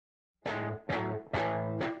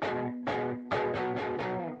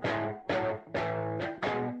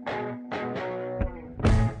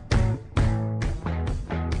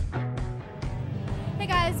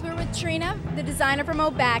Trina, the designer from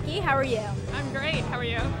Obakki. How are you? I'm great. How are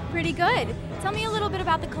you? Pretty good. Tell me a little bit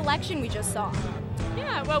about the collection we just saw.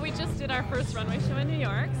 Yeah, well, we just did our first runway show in New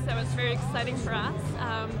York, so it's very exciting for us.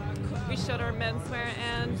 We showed our menswear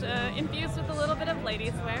and infused with a little bit of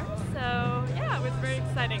ladies wear. So, yeah, it was very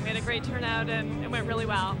exciting. We had a great turnout and it went really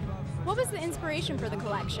well. What was the inspiration for the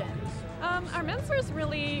collection? Our menswear is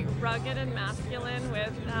really rugged and masculine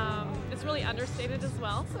with, it's really understated as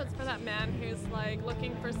well. So it's for that man who's like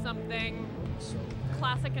looking for something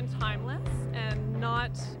classic and timeless and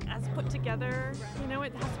not as put together. You know,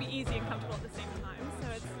 it has to be easy and comfortable at the same time. So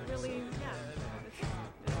it's really, yeah,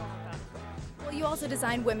 it's all of that. Well, you also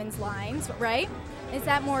design women's lines, right? Is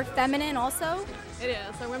that more feminine also? It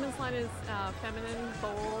is. Our women's line is feminine,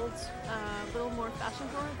 bold, a little more fashion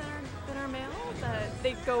forward than our male, but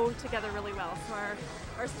they go together really well. So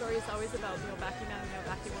our story is always about the Obakki man and the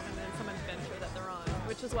Obakki woman and some adventure that they're on,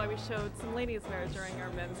 which is why we showed some ladies wear during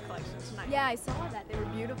our men's collection tonight. Yeah, I saw that. They were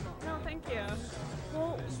beautiful. No, thank you.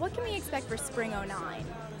 Well, what can we expect for Spring '09?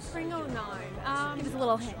 Spring '09. Give us a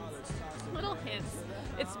little hint. Little hints.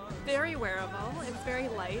 It's very wearable. It's very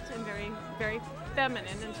light and very, very feminine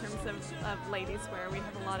in terms of ladies wear. We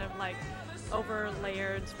have a lot of like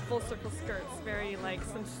over-layered full circle skirts, very like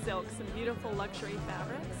some silks and beautiful luxury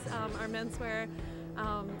fabrics. Our menswear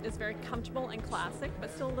is very comfortable and classic,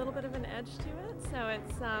 but still a little bit of an edge to it. So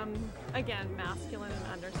it's, again, masculine and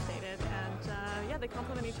understated, and yeah, they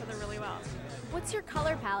complement each other really well. What's your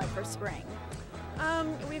color palette for spring?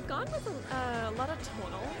 We've gone with a lot of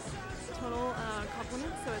tonal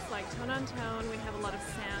complements, so it's like tone on tone. We have a lot of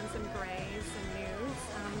sands and grays and nudes,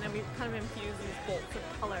 and we kind of infuse these bolts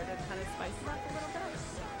of color to kind of spice it up a little bit.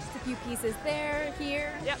 Just a few pieces there,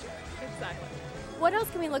 here. Yep, exactly. What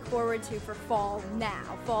else can we look forward to for fall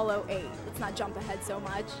now, fall '08? Let's not jump ahead so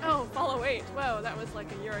much. Oh, fall '08. Whoa, that was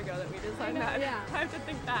like a year ago that we designed that. Yeah. I have to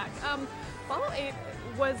think back. Fall '08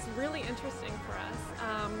 was really interesting for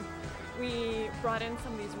us. We brought in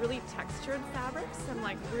some of these really textured fabrics and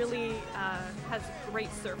like really has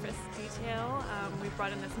great surface detail. We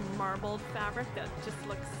brought in this marbled fabric that just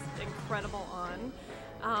looks incredible on.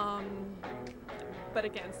 But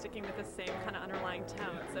again, sticking with the same kind of underlying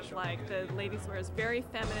tones of like the ladies wear is very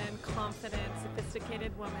feminine, confident,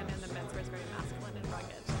 sophisticated woman, and the menswear is very masculine and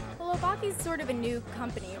rugged. Well, Obakki's sort of a new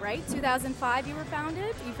company, right? 2005 you were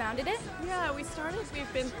founded? You founded it? Yeah, we've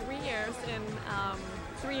been 3 years in,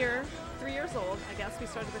 3 years old, I guess. We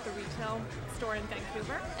started with a retail store in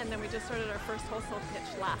Vancouver, and then we just started our first wholesale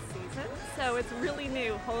pitch last season. So it's really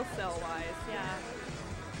new wholesale-wise, yeah.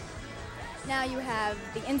 Now you have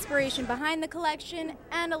the inspiration behind the collection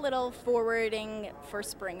and a little forwarding for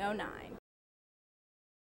Spring '09.